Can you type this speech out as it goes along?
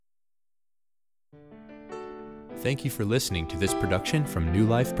Thank you for listening to this production from New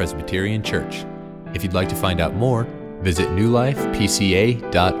Life Presbyterian Church. If you'd like to find out more, visit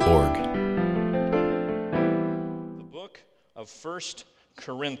newlifepca.org. The book of 1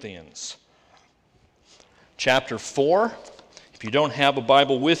 Corinthians, chapter 4. If you don't have a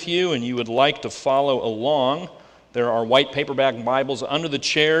Bible with you and you would like to follow along, there are white paperback Bibles under the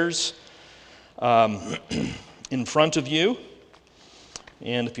chairs in front of you.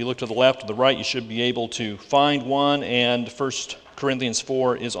 And if you look to the left or the right, you should be able to find one. And 1 Corinthians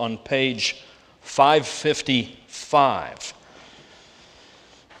 4 is on page 555.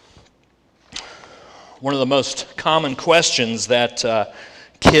 One of the most common questions that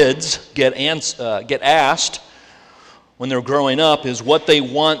kids get asked when they're growing up is what they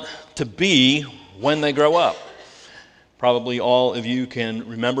want to be when they grow up. Probably all of you can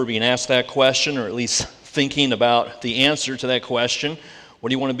remember being asked that question, or at least thinking about the answer to that question. What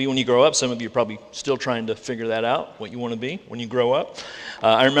do you want to be when you grow up? Some of you are probably still trying to figure that out, what you want to be when you grow up.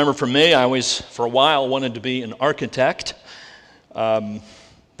 I remember for me, I always, for a while, wanted to be an architect. Then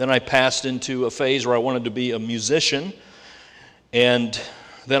I passed into a phase where I wanted to be a musician. And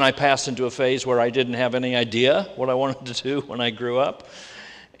then I passed into a phase where I didn't have any idea what I wanted to do when I grew up.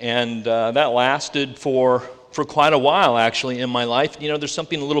 And that lasted for quite a while, actually, in my life. You know, there's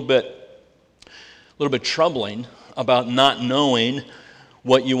something a little bit troubling about not knowing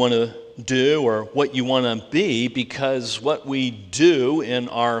what you want to do or what you want to be, because what we do in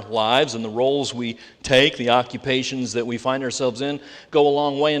our lives and the roles we take, the occupations that we find ourselves in, go a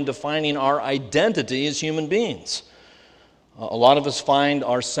long way in defining our identity as human beings. A lot of us find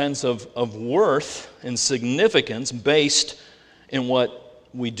our sense of worth and significance based in what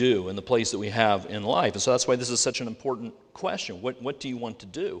we do and the place that we have in life. And so that's why this is such an important question. What do you want to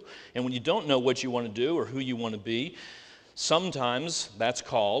do? And when you don't know what you want to do or who you want to be, sometimes that's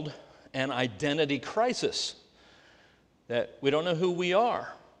called an identity crisis, that we don't know who we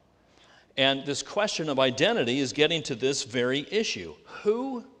are. And this question of identity is getting to this very issue.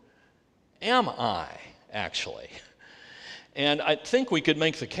 Who am I, actually? And I think we could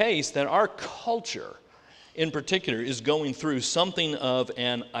make the case that our culture, in particular, is going through something of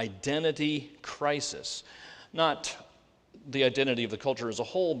an identity crisis. Not the identity of the culture as a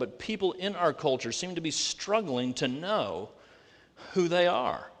whole, but people in our culture seem to be struggling to know who they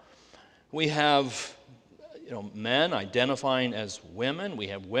are. We have, men identifying as women. We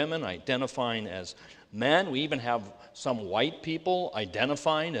have women identifying as men. We even have some white people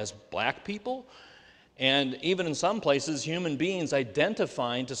identifying as black people. And even in some places, human beings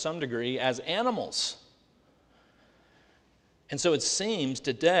identifying to some degree as animals. And so it seems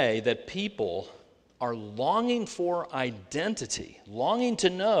today that people are longing for identity, longing to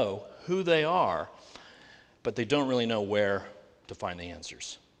know who they are, but they don't really know where to find the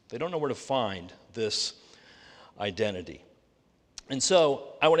answers. They don't know where to find this identity. And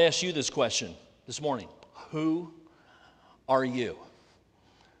so I would ask you this question this morning. Who are you?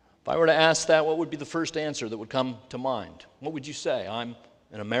 If I were to ask that, what would be the first answer that would come to mind? What would you say? I'm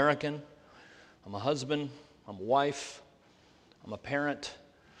an American. I'm a husband. I'm a wife. I'm a parent.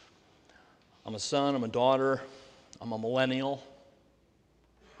 I'm a son, I'm a daughter, I'm a millennial,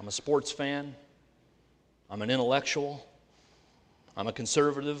 I'm a sports fan, I'm an intellectual, I'm a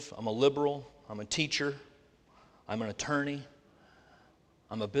conservative, I'm a liberal, I'm a teacher, I'm an attorney,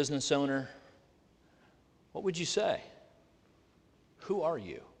 I'm a business owner. What would you say? Who are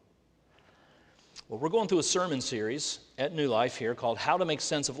you? Well, we're going through a sermon series at New Life here called How to Make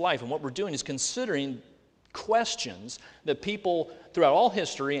Sense of Life, and what we're doing is considering questions that people throughout all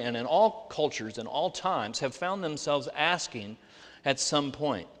history and in all cultures and all times have found themselves asking at some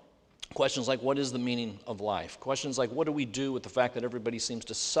point. Questions like, what is the meaning of life? Questions like, what do we do with the fact that everybody seems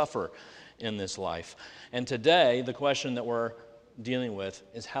to suffer in this life? And today, the question that we're dealing with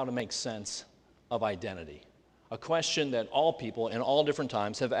is how to make sense of identity. A question that all people in all different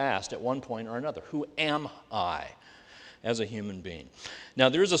times have asked at one point or another. Who am I as a human being? Now,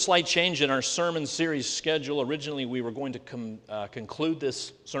 there is a slight change in our sermon series schedule. Originally, we were going to conclude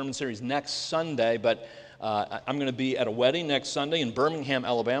this sermon series next Sunday, but I'm going to be at a wedding next Sunday in Birmingham,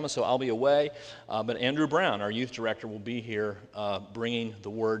 Alabama, so I'll be away. But Andrew Brown, our youth director, will be here bringing the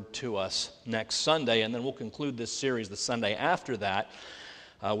word to us next Sunday, and then we'll conclude this series the Sunday after that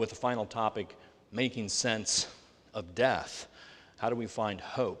with the final topic, making sense of death. How do we find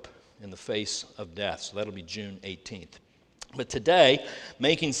hope in the face of death? So that'll be June 18th. But today,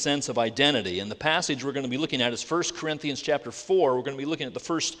 making sense of identity. And the passage we're going to be looking at is 1 Corinthians chapter 4. We're going to be looking at the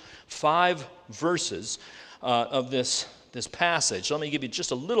first 5 verses of this passage. So let me give you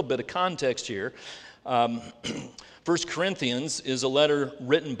just a little bit of context here. 1 Corinthians is a letter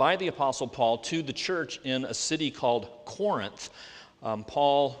written by the Apostle Paul to the church in a city called Corinth.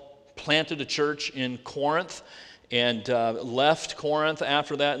 Paul planted a church in Corinth and left Corinth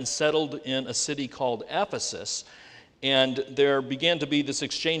after that and settled in a city called Ephesus. And there began to be this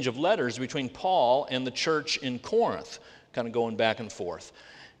exchange of letters between Paul and the church in Corinth, kind of going back and forth.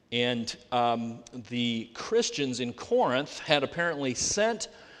 And the Christians in Corinth had apparently sent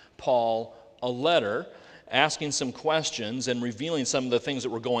Paul a letter asking some questions and revealing some of the things that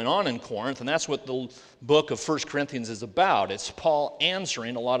were going on in Corinth, and that's what the book of 1 Corinthians is about. It's Paul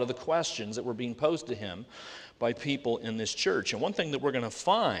answering a lot of the questions that were being posed to him by people in this church. And one thing that we're going to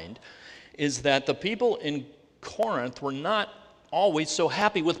find is that the people in Corinth were not always so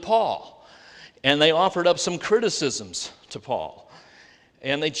happy with Paul, and they offered up some criticisms to Paul,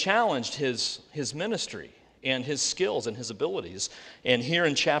 and they challenged his ministry and his skills and his abilities. And here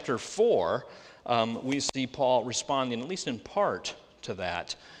in chapter 4, we see Paul responding, at least in part, to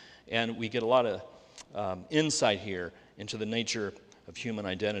that. And we get a lot of insight here into the nature of human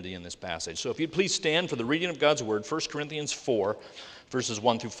identity in this passage. So if you'd please stand for the reading of God's Word, 1 Corinthians 4, verses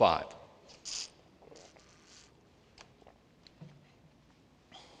 1 through 5.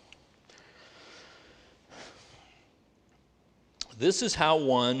 This is how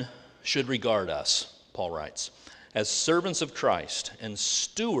one should regard us, Paul writes, as servants of Christ and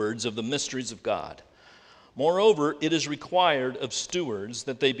stewards of the mysteries of God. Moreover, it is required of stewards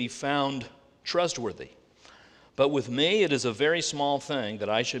that they be found trustworthy. But with me it is a very small thing that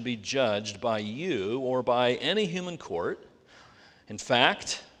I should be judged by you or by any human court. In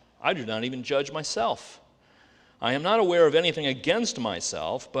fact, I do not even judge myself. I am not aware of anything against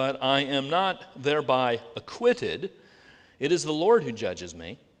myself, but I am not thereby acquitted. It is the Lord who judges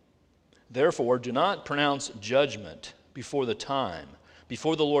me. Therefore, do not pronounce judgment before the time,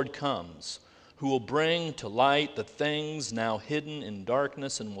 before the Lord comes, who will bring to light the things now hidden in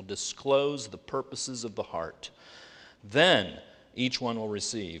darkness and will disclose the purposes of the heart. Then each one will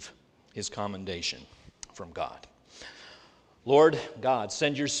receive his commendation from God. Lord God,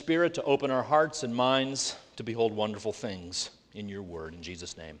 send your Spirit to open our hearts and minds to behold wonderful things in your word. In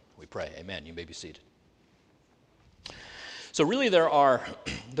Jesus' name we pray. Amen. You may be seated. So really there are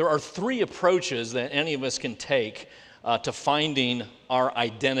three approaches that any of us can take to finding our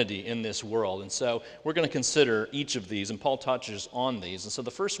identity in this world. And so we're going to consider each of these, and Paul touches on these. And so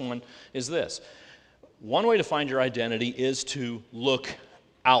the first one is this. One way to find your identity is to look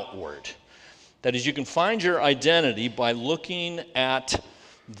outward. That is, you can find your identity by looking at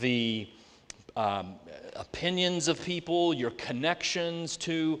the opinions of people, your connections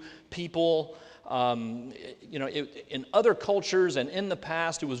to people. In other cultures and in the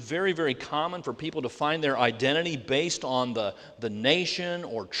past, it was very, very common for people to find their identity based on the nation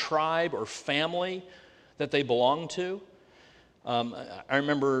or tribe or family that they belonged to. I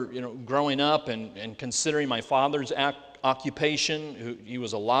remember, growing up and considering my father's occupation. He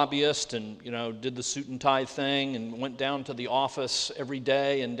was a lobbyist and, did the suit and tie thing and went down to the office every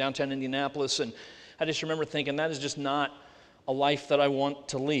day in downtown Indianapolis. And I just remember thinking, that is just not a life that I want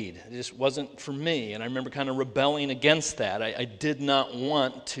to lead. It just wasn't for me. And I remember kind of rebelling against that. I did not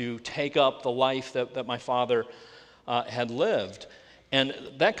want to take up the life that my father had lived. And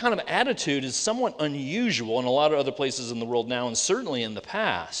that kind of attitude is somewhat unusual in a lot of other places in the world now, and certainly in the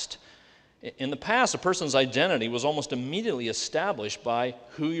past. In the past, a person's identity was almost immediately established by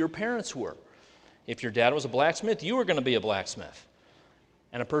who your parents were. If your dad was a blacksmith, you were going to be a blacksmith.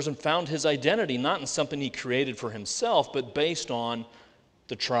 And a person found his identity not in something he created for himself, but based on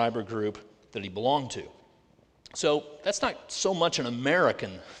the tribe or group that he belonged to. So that's not so much an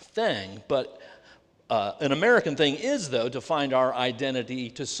American thing, but an American thing is, though, to find our identity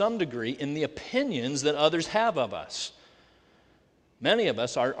to some degree in the opinions that others have of us. Many of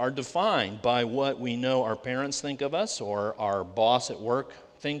us are defined by what we know our parents think of us, or our boss at work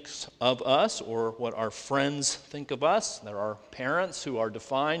thinks of us, or what our friends think of us. There are parents who are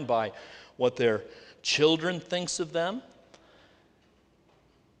defined by what their children thinks of them.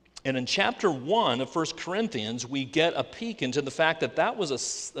 And in chapter 1 of 1 Corinthians, we get a peek into the fact that was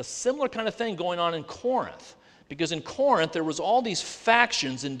a similar kind of thing going on in Corinth. Because in Corinth, there was all these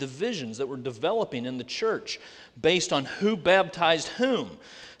factions and divisions that were developing in the church based on who baptized whom.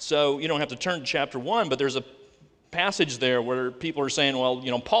 So you don't have to turn to chapter 1, but there's a passage there where people are saying, well,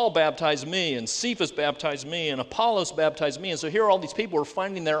 Paul baptized me, and Cephas baptized me, and Apollos baptized me. And so here all these people are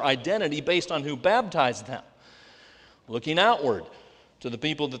finding their identity based on who baptized them, looking outward to the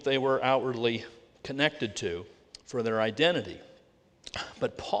people that they were outwardly connected to for their identity.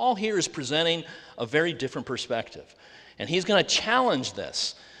 But Paul here is presenting a very different perspective. And he's going to challenge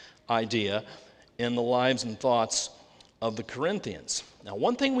this idea in the lives and thoughts of the Corinthians. Now,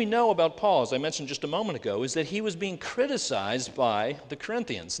 one thing we know about Paul, as I mentioned just a moment ago, is that he was being criticized by the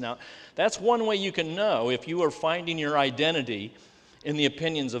Corinthians. Now, that's one way you can know if you are finding your identity in the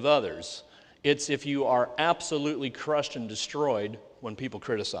opinions of others. It's if you are absolutely crushed and destroyed when people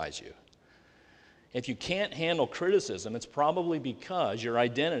criticize you. If you can't handle criticism, it's probably because your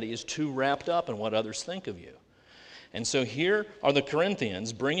identity is too wrapped up in what others think of you. And so here are the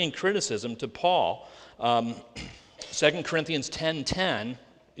Corinthians bringing criticism to Paul. 2 Corinthians 10:10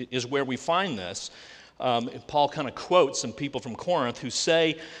 is where we find this. Paul kind of quotes some people from Corinth who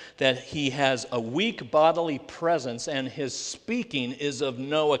say that he has a weak bodily presence and his speaking is of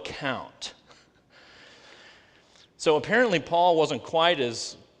no account. So apparently Paul wasn't quite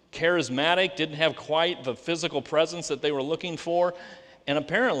as charismatic, didn't have quite the physical presence that they were looking for, and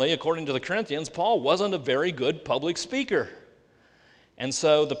apparently, according to the Corinthians, Paul wasn't a very good public speaker. And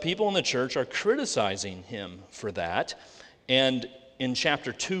so the people in the church are criticizing him for that. And in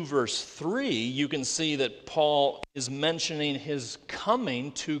chapter 2, verse 3, you can see that Paul is mentioning his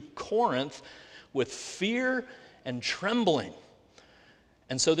coming to Corinth with fear and trembling.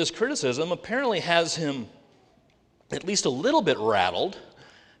 And so this criticism apparently has him at least a little bit rattled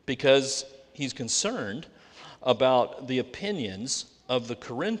because he's concerned about the opinions of the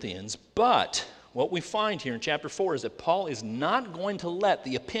Corinthians. But what we find here in chapter 4 is that Paul is not going to let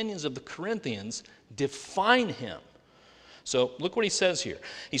the opinions of the Corinthians define him. So look what he says here.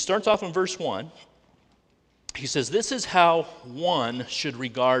 He starts off in verse 1. He says, this is how one should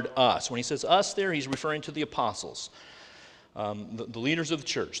regard us. When he says us there, he's referring to the apostles, the leaders of the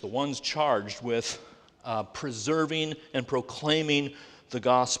church, the ones charged with preserving and proclaiming the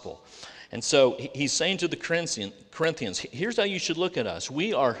gospel. And so he's saying to the Corinthians, here's how you should look at us.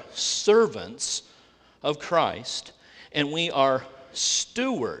 We are servants of Christ, and we are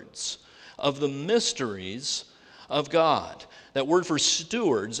stewards of the mysteries of God. That word for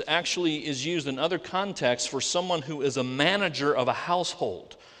stewards actually is used in other contexts for someone who is a manager of a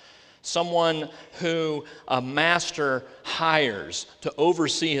household, someone who a master hires to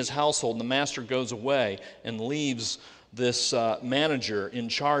oversee his household, and the master goes away and leaves this manager in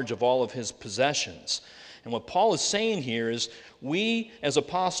charge of all of his possessions. And what Paul is saying here is we as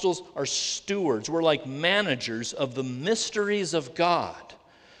apostles are stewards. We're like managers of the mysteries of God.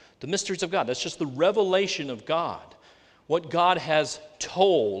 The mysteries of God, that's just the revelation of God. What God has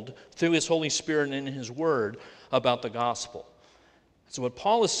told through His Holy Spirit and in His Word about the gospel. So what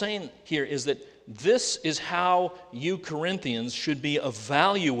Paul is saying here is that this is how you Corinthians should be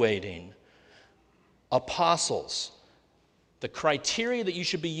evaluating apostles. The criteria that you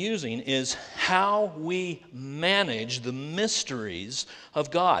should be using is how we manage the mysteries of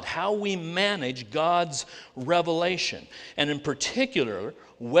God, how we manage God's revelation, and in particular,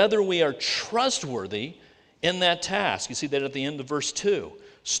 whether we are trustworthy in that task. You see that at the end of verse 2.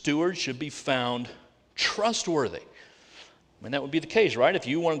 Stewards should be found trustworthy. I mean, that would be the case, right? If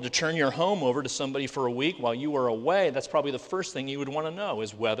you wanted to turn your home over to somebody for a week while you were away, that's probably the first thing you would want to know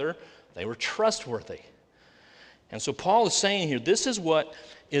is whether they were trustworthy. And so Paul is saying here, this is what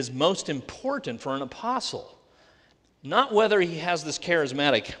is most important for an apostle. Not whether he has this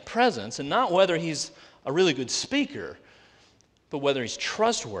charismatic presence, and not whether he's a really good speaker, but whether he's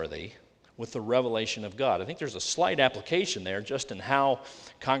trustworthy with the revelation of God. I think there's a slight application there just in how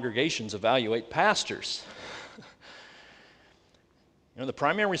congregations evaluate pastors. The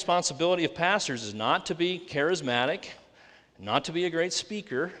primary responsibility of pastors is not to be charismatic, not to be a great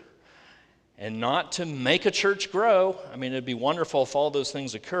speaker, and not to make a church grow. I mean, it'd be wonderful if all those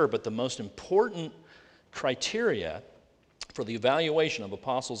things occur, but the most important criteria for the evaluation of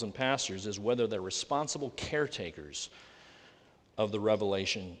apostles and pastors is whether they're responsible caretakers of the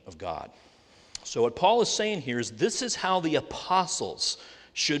revelation of God. So what Paul is saying here is this is how the apostles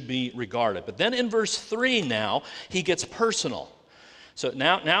should be regarded. But then in verse 3 now, he gets personal. So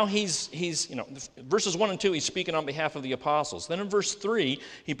now he's verses 1 and 2, he's speaking on behalf of the apostles. Then in verse 3,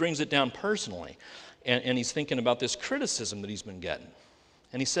 he brings it down personally. And he's thinking about this criticism that he's been getting.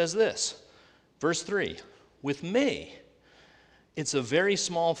 And he says this, verse 3, with me, it's a very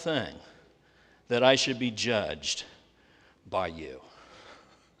small thing that I should be judged by you.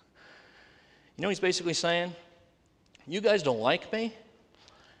 You know what he's basically saying? You guys don't like me,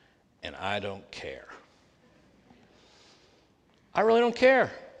 and I don't care. I really don't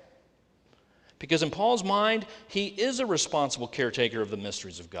care. Because in Paul's mind, he is a responsible caretaker of the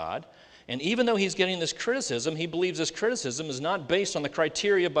mysteries of God. And even though he's getting this criticism, he believes this criticism is not based on the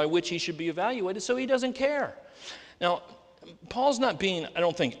criteria by which he should be evaluated, so he doesn't care. Now, Paul's not being, I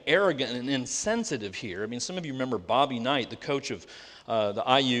don't think, arrogant and insensitive here. I mean, some of you remember Bobby Knight, the coach of the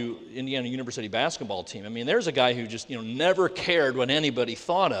IU, Indiana University basketball team. I mean, there's a guy who just, never cared what anybody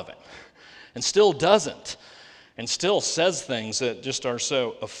thought of him, and still doesn't, and still says things that just are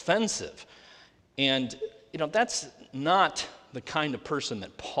so offensive. And, that's not the kind of person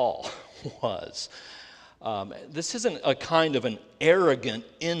that Paul was. This isn't a kind of an arrogant,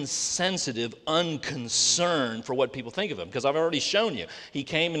 insensitive, unconcern for what people think of him, because I've already shown you. He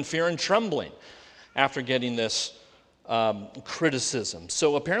came in fear and trembling after getting this criticism.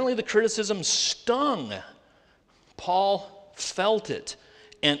 So apparently the criticism stung. Paul felt it,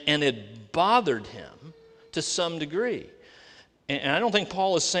 and it bothered him to some degree. And I don't think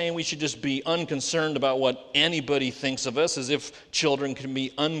Paul is saying we should just be unconcerned about what anybody thinks of us, as if children can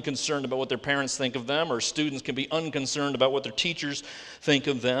be unconcerned about what their parents think of them, or students can be unconcerned about what their teachers think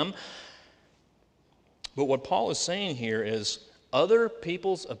of them. But what Paul is saying here is other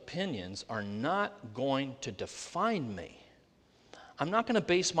people's opinions are not going to define me. I'm not going to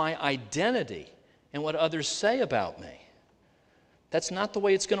base my identity in what others say about me. That's not the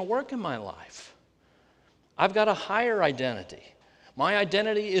way it's going to work in my life. I've got a higher identity. My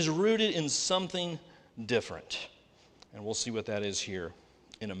identity is rooted in something different. And we'll see what that is here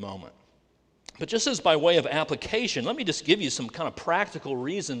in a moment. But just as by way of application, let me just give you some kind of practical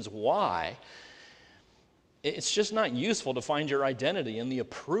reasons why it's just not useful to find your identity in the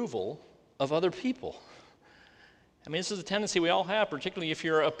approval of other people. I mean, this is a tendency we all have, particularly if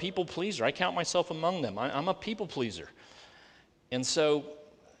you're a people pleaser. I count myself among them. I'm a people pleaser. And so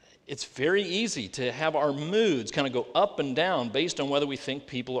it's very easy to have our moods kind of go up and down based on whether we think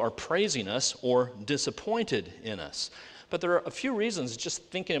people are praising us or disappointed in us. But there are a few reasons, just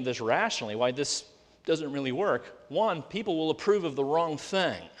thinking of this rationally, why this doesn't really work. One, people will approve of the wrong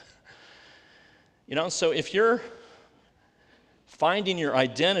thing. So if you're finding your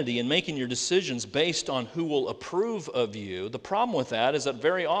identity and making your decisions based on who will approve of you, the problem with that is that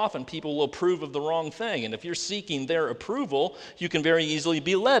very often people will approve of the wrong thing. And if you're seeking their approval, you can very easily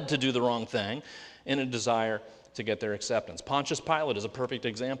be led to do the wrong thing in a desire to get their acceptance. Pontius Pilate is a perfect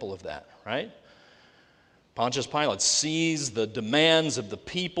example of that, right? Pontius Pilate sees the demands of the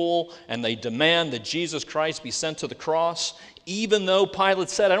people, and they demand that Jesus Christ be sent to the cross, even though Pilate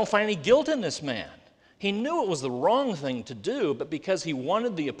said, I don't find any guilt in this man. He knew it was the wrong thing to do, but because he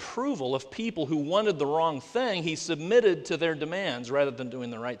wanted the approval of people who wanted the wrong thing, he submitted to their demands rather than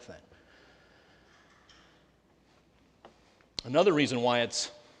doing the right thing. Another reason why it's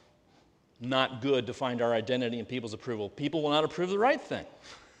not good to find our identity in people's approval, people will not approve the right thing.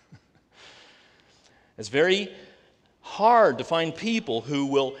 It's very hard to find people who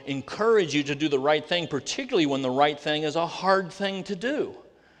will encourage you to do the right thing, particularly when the right thing is a hard thing to do.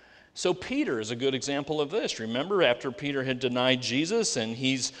 So Peter is a good example of this. Remember, after Peter had denied Jesus, and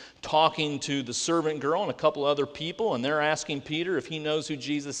he's talking to the servant girl and a couple other people, and they're asking Peter if he knows who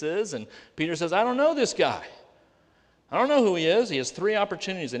Jesus is, and Peter says, I don't know this guy. I don't know who he is. He has 3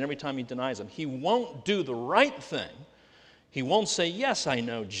 opportunities, and every time he denies him, he won't do the right thing. He won't say, yes, I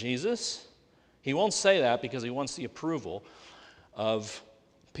know Jesus. He won't say that because he wants the approval of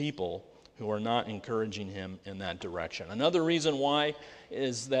people who are not encouraging him in that direction. Another reason why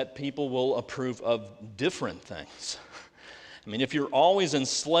is that people will approve of different things. I mean, if you're always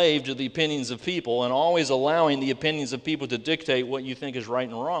enslaved to the opinions of people and always allowing the opinions of people to dictate what you think is right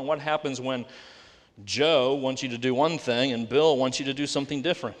and wrong, what happens when Joe wants you to do one thing and Bill wants you to do something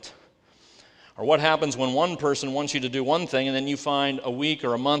different? Or what happens when one person wants you to do one thing and then you find a week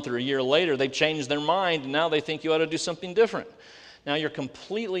or a month or a year later they've changed their mind and now they think you ought to do something different? Now you're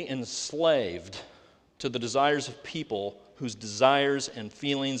completely enslaved to the desires of people whose desires and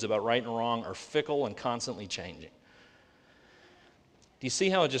feelings about right and wrong are fickle and constantly changing. Do you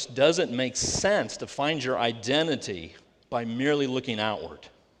see how it just doesn't make sense to find your identity by merely looking outward?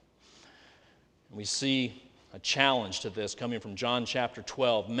 We see a challenge to this coming from John chapter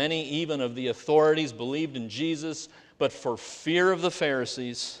 12. Many even of the authorities believed in Jesus, but for fear of the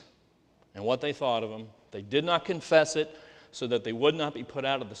Pharisees and what they thought of him, they did not confess it, so that they would not be put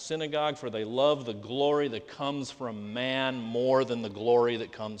out of the synagogue, for they love the glory that comes from man more than the glory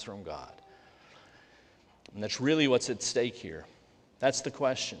that comes from God. And that's really what's at stake here. That's the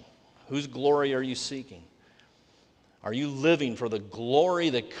question. Whose glory are you seeking? Are you living for the glory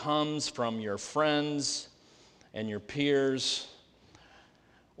that comes from your friends and your peers?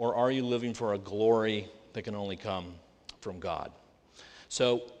 Or are you living for a glory that can only come from God?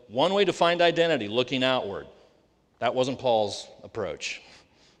 So, one way to find identity, looking outward. That wasn't Paul's approach.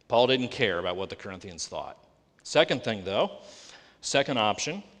 Paul didn't care about what the Corinthians thought. Second thing, though, second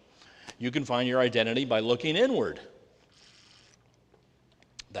option, you can find your identity by looking inward.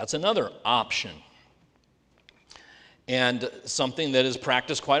 That's another option. And something that is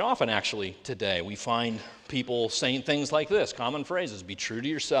practiced quite often, actually, today. We find people saying things like this, common phrases: be true to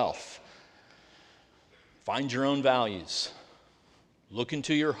yourself, find your own values, look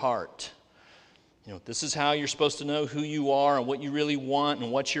into your heart. This is how you're supposed to know who you are and what you really want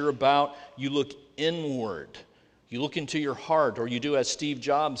and what you're about. You look inward. You look into your heart, or you do as Steve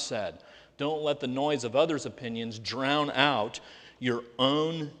Jobs said, don't let the noise of others' opinions drown out your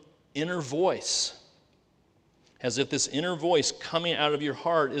own inner voice. As if this inner voice coming out of your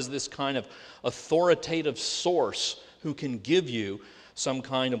heart is this kind of authoritative source who can give you some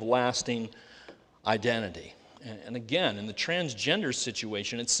kind of lasting identity. And again, in the transgender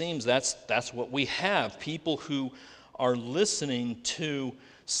situation, it seems that's what we have. People who are listening to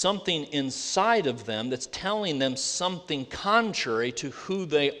something inside of them that's telling them something contrary to who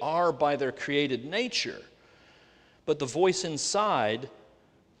they are by their created nature. But the voice inside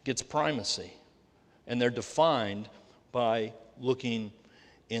gets primacy, and they're defined by looking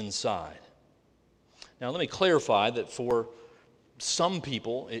inside. Now, let me clarify that for some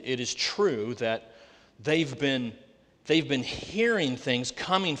people, it is true that they've been hearing things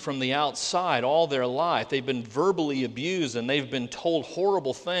coming from the outside all their life. They've been verbally abused, and they've been told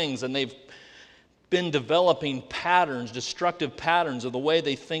horrible things, and they've been developing patterns, destructive patterns of the way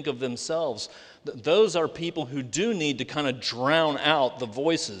they think of themselves. Those are people who do need to kind of drown out the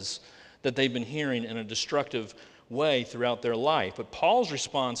voices that they've been hearing in a destructive way throughout their life. But Paul's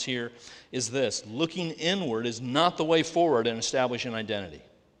response here is this: looking inward is not the way forward in establishing identity.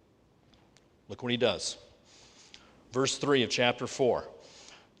 Look what he does. Verse 3 of chapter 4,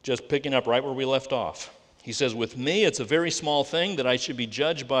 just picking up right where we left off. He says, with me it's a very small thing that I should be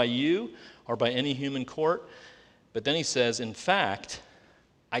judged by you or by any human court. But then he says, in fact,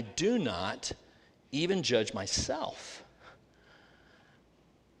 I do not even judge myself.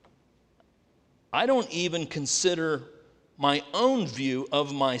 I don't even consider my own view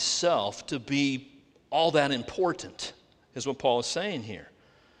of myself to be all that important, is what Paul is saying here.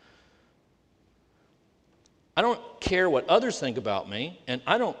 I don't care what others think about me, and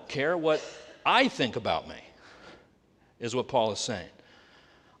I don't care what I think about me, is what Paul is saying.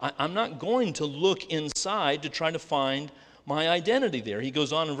 I'm not going to look inside to try to find my identity there. He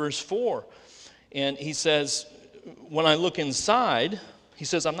goes on in verse 4, and he says, when I look inside, he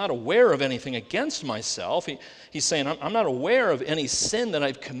says, I'm not aware of anything against myself. He's saying, I'm not aware of any sin that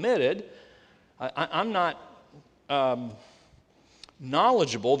I've committed. I'm not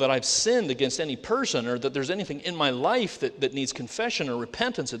knowledgeable that I've sinned against any person, or that there's anything in my life that needs confession or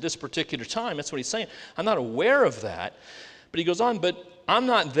repentance at this particular time. That's what he's saying. I'm not aware of that. But he goes on, but I'm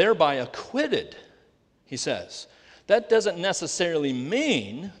not thereby acquitted, he says. That doesn't necessarily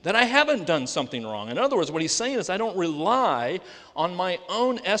mean that I haven't done something wrong. In other words, what he's saying is I don't rely on my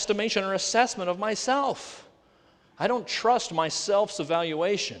own estimation or assessment of myself. I don't trust my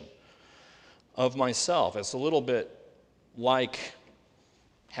self-evaluation of myself. It's a little bit like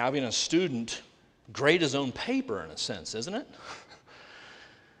having a student grade his own paper, in a sense, isn't it?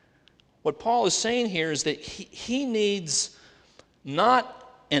 What Paul is saying here is that he needs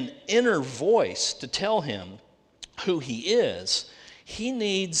not an inner voice to tell him who he is. He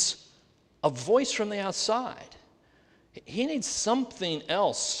needs a voice from the outside. He needs something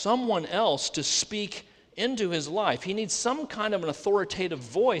else, someone else to speak into his life. He needs some kind of an authoritative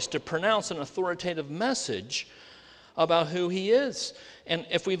voice to pronounce an authoritative message about who he is. And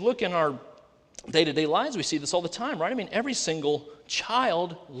if we look in our day-to-day lives, we see this all the time, right? I mean, every single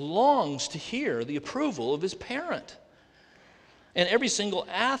child longs to hear the approval of his parent. And every single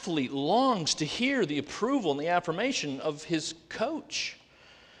athlete longs to hear the approval and the affirmation of his coach.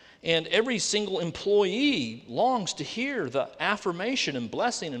 And every single employee longs to hear the affirmation and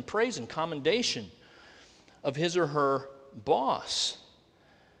blessing and praise and commendation of his or her boss.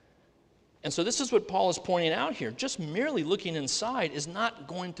 And so this is what Paul is pointing out here. Just merely looking inside is not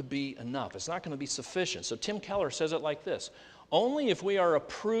going to be enough. It's not going to be sufficient. So Tim Keller says it like this: only if we are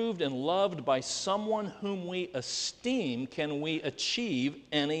approved and loved by someone whom we esteem can we achieve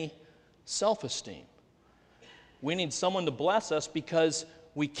any self-esteem. We need someone to bless us because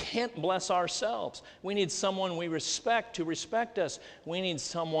we can't bless ourselves. We need someone we respect to respect us. We need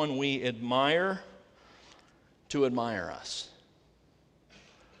someone we admire to admire us.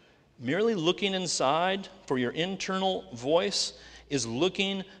 Merely looking inside for your internal voice is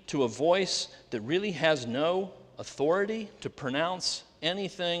looking to a voice that really has no authority to pronounce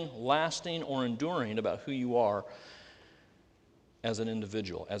anything lasting or enduring about who you are as an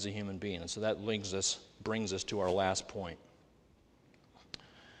individual, as a human being. And so that brings us to our last point.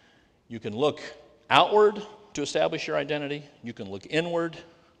 You can look outward to establish your identity. You can look inward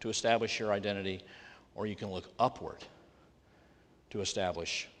to establish your identity, or you can look upward to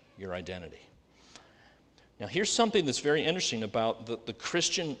establish your identity. Now, here's something that's very interesting about the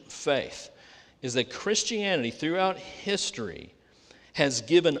Christian faith, is that Christianity throughout history has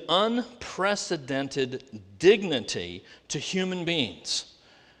given unprecedented dignity to human beings.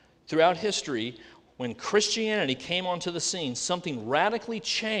 Throughout history, when Christianity came onto the scene, something radically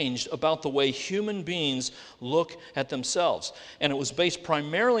changed about the way human beings look at themselves. And it was based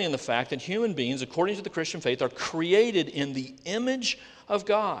primarily in the fact that human beings, according to the Christian faith, are created in the image of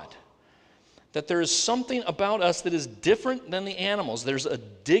God. That there is something about us that is different than the animals. There's a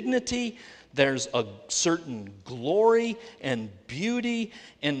dignity, there's a certain glory and beauty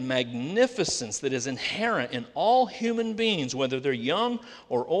and magnificence that is inherent in all human beings, whether they're young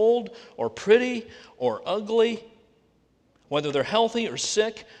or old or pretty or ugly, whether they're healthy or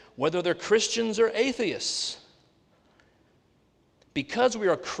sick, whether they're Christians or atheists. Because we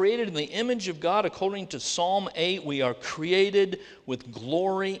are created in the image of God, according to Psalm 8, we are created with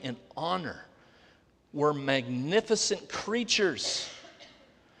glory and honor. We're magnificent creatures,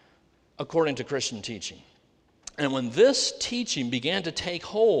 according to Christian teaching. And when this teaching began to take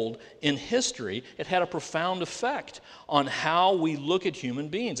hold in history, it had a profound effect on how we look at human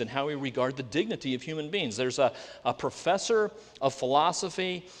beings and how we regard the dignity of human beings. There's a professor of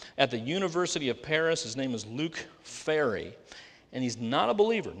philosophy at the University of Paris. His name is Luc Ferry. And he's not a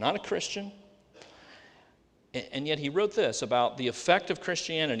believer, not a Christian. And yet he wrote this about the effect of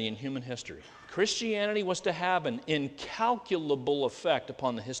Christianity in human history. Christianity was to have an incalculable effect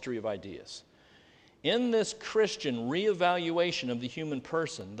upon the history of ideas. In this Christian reevaluation of the human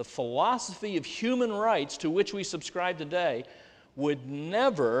person, the philosophy of human rights to which we subscribe today would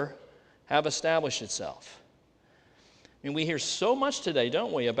never have established itself. I mean, we hear so much today,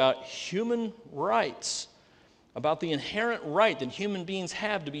 don't we, about human rights, about the inherent right that human beings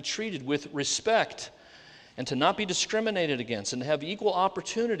have to be treated with respect and to not be discriminated against and to have equal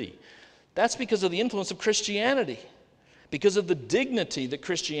opportunity. That's because of the influence of Christianity, because of the dignity that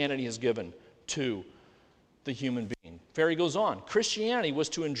Christianity has given to the human being. Ferry goes on, Christianity was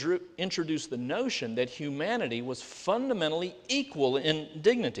to introduce the notion that humanity was fundamentally equal in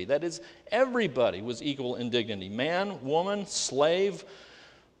dignity. That is, everybody was equal in dignity. Man, woman, slave,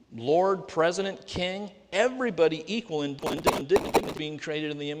 Lord, president, king, everybody equal in dignity, being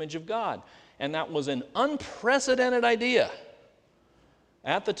created in the image of God. And that was an unprecedented idea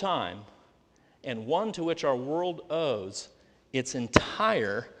at the time, and one to which our world owes its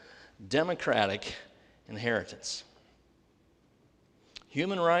entire democratic inheritance.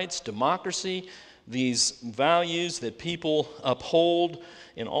 Human rights, democracy, these values that people uphold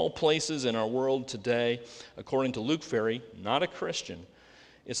in all places in our world today, according to Luc Ferry, not a Christian,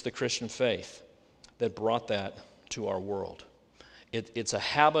 it's the Christian faith that brought that to our world. It's a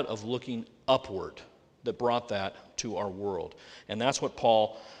habit of looking upward that brought that to our world. And that's what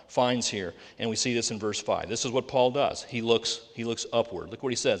Paul finds here. And we see this in verse 5. This is what Paul does. He looks upward. Look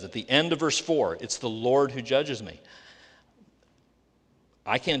what he says. At the end of verse 4, it's the Lord who judges me.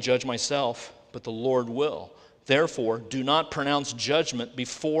 I can't judge myself, but the Lord will. Therefore, do not pronounce judgment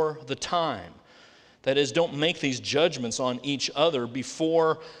before the time. That is, don't make these judgments on each other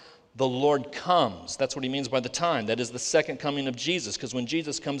before the Lord comes. That's what he means by the time. That is the second coming of Jesus, because when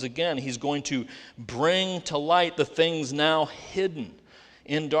Jesus comes again, he's going to bring to light the things now hidden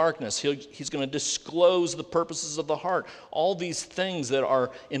in darkness. He's going to disclose the purposes of the heart. All these things that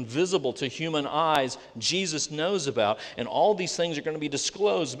are invisible to human eyes, Jesus knows about, and all these things are going to be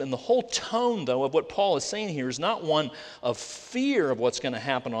disclosed. And the whole tone, though, of what Paul is saying here is not one of fear of what's going to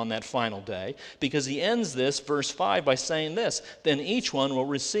happen on that final day, because he ends this, verse 5, by saying this, then each one will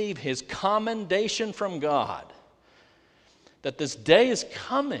receive his commendation from God. That this day is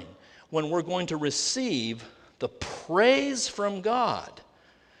coming when we're going to receive the praise from God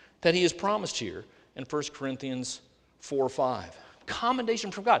that he has promised here in 1 Corinthians 4:5. Commendation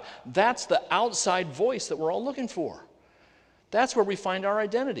from God. That's the outside voice that we're all looking for. That's where we find our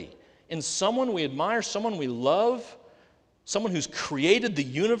identity. In someone we admire, someone we love, someone who's created the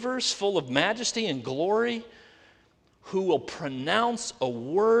universe full of majesty and glory, who will pronounce a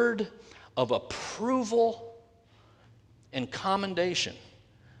word of approval and commendation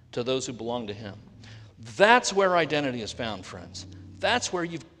to those who belong to him. That's where identity is found, friends. That's where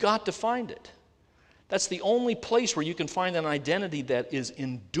you've got to find it. That's the only place where you can find an identity that is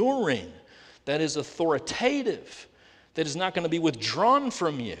enduring, that is authoritative, that is not going to be withdrawn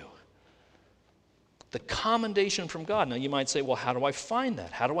from you. The commendation from God. Now you might say, well, how do I find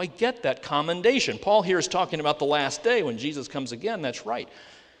that? How do I get that commendation? Paul here is talking about the last day when Jesus comes again. That's right.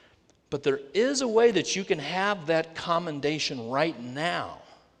 But there is a way that you can have that commendation right now.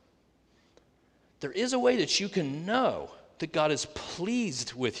 there is a way that you can know that God is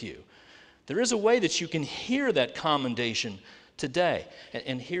pleased with you. There is a way that you can hear that commendation today.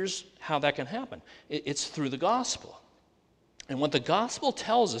 And here's how that can happen. It's through the gospel. And what the gospel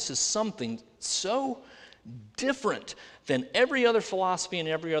tells us is something so different than every other philosophy and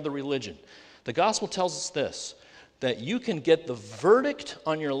every other religion. The gospel tells us this, that you can get the verdict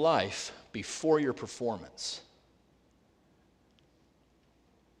on your life before your performance.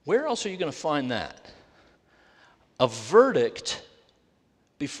 Where else are you going to find that? A verdict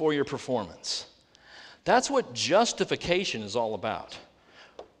before your performance. That's what justification is all about.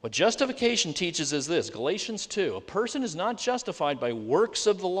 What justification teaches is this, Galatians 2, a person is not justified by works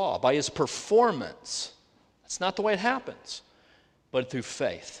of the law, by his performance. That's not the way it happens, but through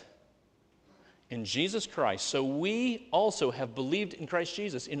faith in Jesus Christ. So we also have believed in Christ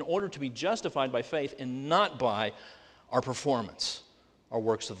Jesus in order to be justified by faith and not by our performance, our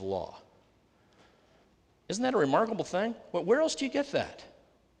works of the law. Isn't that a remarkable thing? Where else do you get that?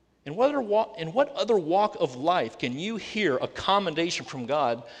 In what other walk of life can you hear a commendation from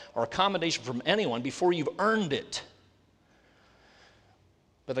God or a commendation from anyone before you've earned it?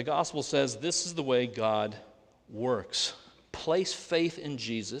 But the gospel says this is the way God works. Place faith in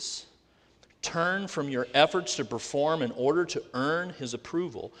Jesus. Turn from your efforts to perform in order to earn his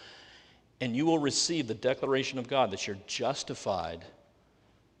approval, and you will receive the declaration of God that you're justified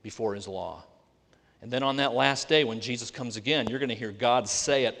before his law. And then on that last day when Jesus comes again, you're going to hear God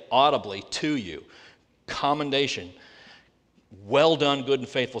say it audibly to you. Commendation. Well done, good and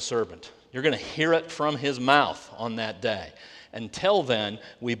faithful servant. You're going to hear it from his mouth on that day. Until then,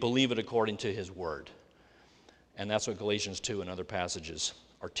 we believe it according to his word. And that's what Galatians 2 and other passages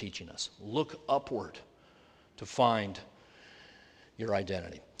are teaching us. Look upward to find your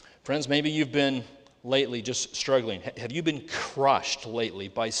identity. Friends, maybe you've been lately just struggling. Have you been crushed lately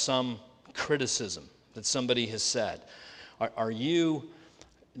by some criticism that somebody has said? Are you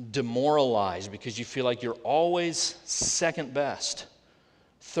demoralized because you feel like you're always second best,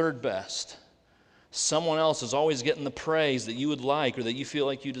 third best? Someone else is always getting the praise that you would like or that you feel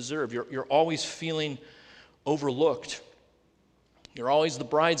like you deserve. You're always feeling overlooked. You're always the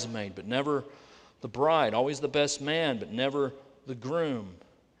bridesmaid, but never the bride. Always the best man, but never the groom.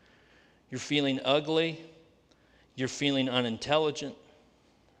 You're feeling ugly. You're feeling unintelligent.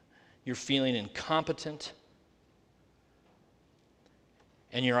 You're feeling incompetent.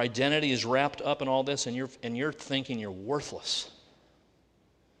 And your identity is wrapped up in all this, and you're thinking you're worthless.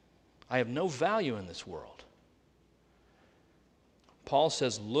 I have no value in this world. Paul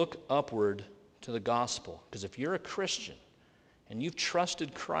says, look upward to the gospel. Because if you're a Christian and you've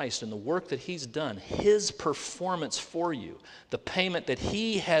trusted Christ and the work that he's done, his performance for you, the payment that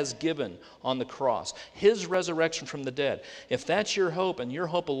he has given on the cross, his resurrection from the dead, if that's your hope and your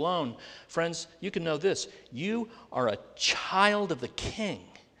hope alone, friends, you can know this. You are a child of the King.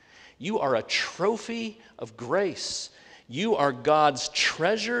 You are a trophy of grace. You are God's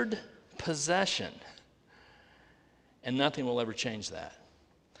treasured possession. And nothing will ever change that.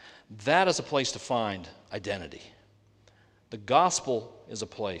 That is a place to find identity. The gospel is a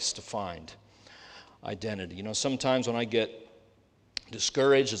place to find identity. You know, sometimes when I get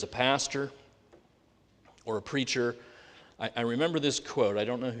discouraged as a pastor or a preacher, I remember this quote. I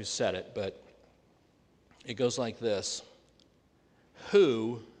don't know who said it, but it goes like this.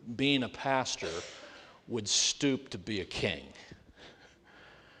 Who, being a pastor, would stoop to be a king?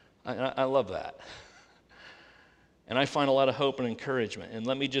 I love that. And I find a lot of hope and encouragement. And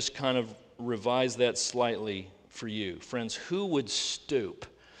let me just kind of revise that slightly for you. Friends, who would stoop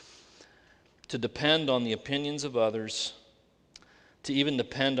to depend on the opinions of others, to even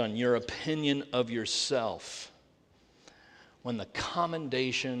depend on your opinion of yourself, when the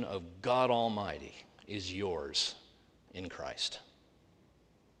commendation of God Almighty is yours in Christ?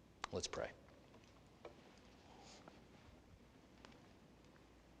 Let's pray.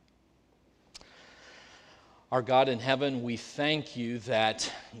 Our God in heaven, we thank you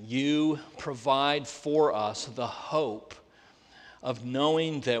that you provide for us the hope of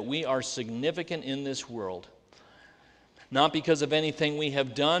knowing that we are significant in this world, not because of anything we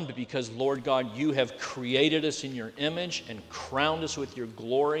have done, but because, Lord God, you have created us in your image and crowned us with your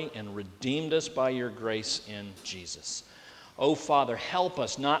glory and redeemed us by your grace in Jesus. Oh, Father, help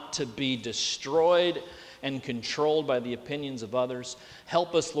us not to be destroyed and controlled by the opinions of others.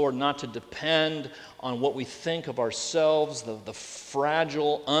 Help us, Lord, not to depend on what we think of ourselves, the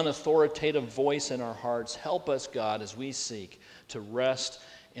fragile, unauthoritative voice in our hearts. Help us, God, as we seek to rest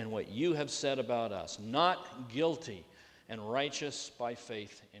in what you have said about us, not guilty and righteous by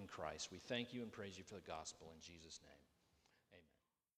faith in Christ. We thank you and praise you for the gospel in Jesus' name.